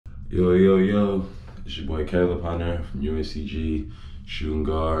Yo, it's your boy Kaleb Hunter from UNCG, shooting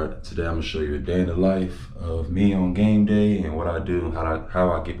guard. Today I'm gonna show you a day in the life of me on game day and what I do,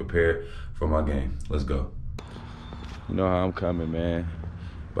 how I get prepared for my game. Let's go. You know how I'm coming, man.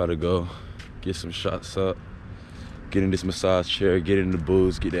 About to go get some shots up, get in this massage chair, get in the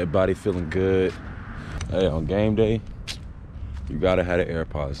boots, get that body feeling good. Hey, on game day, you gotta have the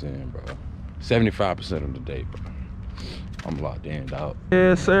AirPods in, bro. 75% of the day, bro. I'm locked in, dog.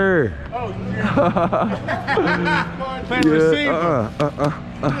 Yes, sir. Oh, yeah. Playing receiver.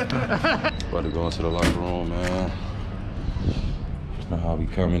 About to go into the locker room, man. You know how we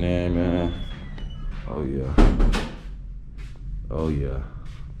coming in, man. Oh, yeah. Oh, yeah.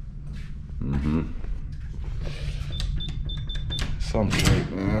 Something great,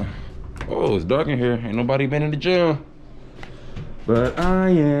 man. Oh, it's dark in here. Ain't nobody been in the gym. But I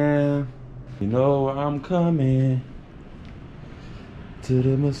am. You know where I'm coming. To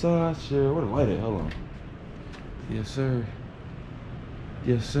the massage chair. Where the light at? Hold on. Yes, sir.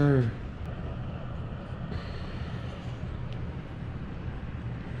 Yes, sir.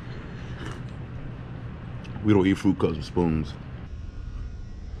 We don't eat fruit cups with spoons.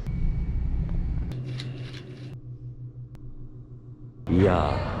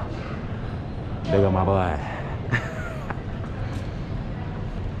 Yeah. There go my boy.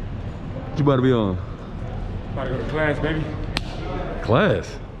 What you about to be on? About to go to class, baby.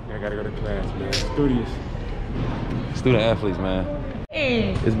 Class? Yeah, I gotta go to class, man. Studious. Student athletes, man.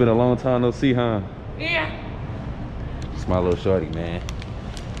 It's been a long time no see, huh? Yeah. It's my little shorty, man.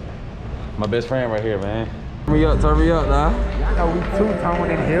 My best friend right here, man. Turn me up, nah. I know we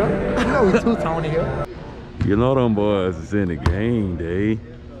two-tone in here. You know them boys is in the game, day.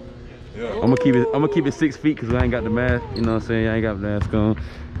 Yeah. I'm gonna keep it 6 feet because I ain't got the mask. You know what I'm saying? I ain't got the mask on.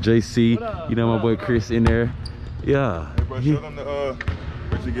 JC, you know my boy Chris in there. Yeah. Hey, bro, show them the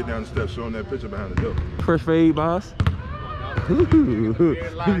once you get down the steps, show them that picture behind the door. First fade, boss. I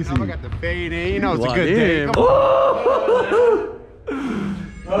got the fade in. You know it's a good day.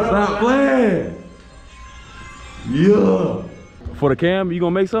 Stop playing. Yeah. For the cam, you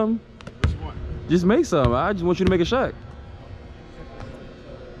gonna make something? Which one? Just make something. I just want you to make a shot.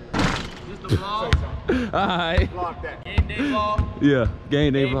 Just the vlog. Alright. Vlog that. Game day vlog. Yeah,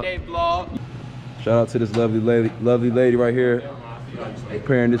 game day vlog. Shout out to this lovely lady right here,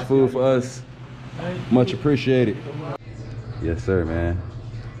 preparing this food for us. Much appreciated. Yes, sir, man.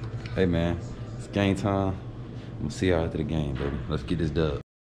 Hey, man, it's game time. I'm gonna see y'all after the game, baby. Let's get this dub.